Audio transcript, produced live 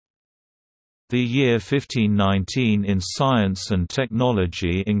The year 1519 in science and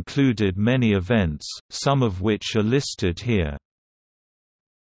technology included many events, some of which are listed here.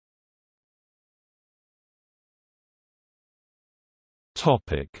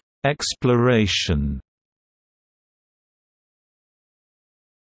 Exploration.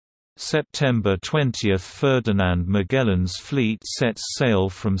 September 20 – Ferdinand Magellan's fleet sets sail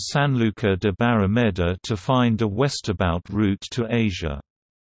from Sanlúcar de Barrameda to find a westabout route to Asia.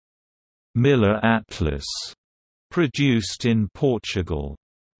 Miller Atlas, produced in Portugal.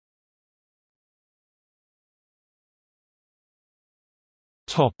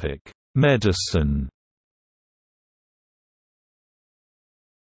 Medicine.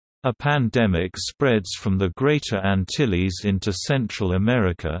 A pandemic spreads from the Greater Antilles into Central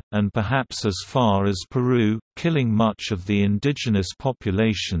America, and perhaps as far as Peru, killing much of the indigenous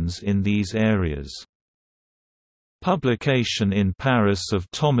populations in these areas. Publication in Paris of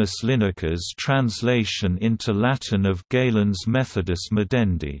Thomas Lineker's translation into Latin of Galen's Methodus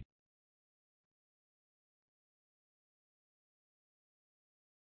Medendi.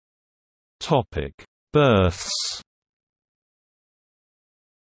 Births.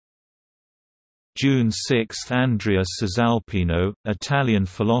 June 6 – Andrea Cesalpino, Italian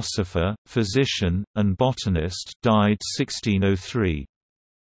philosopher, physician, and botanist, died 1603.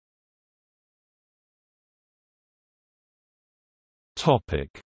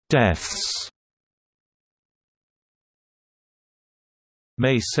 Deaths.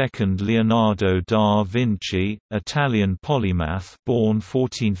 May 2 – Leonardo da Vinci, Italian polymath, born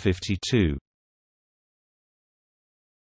 1452.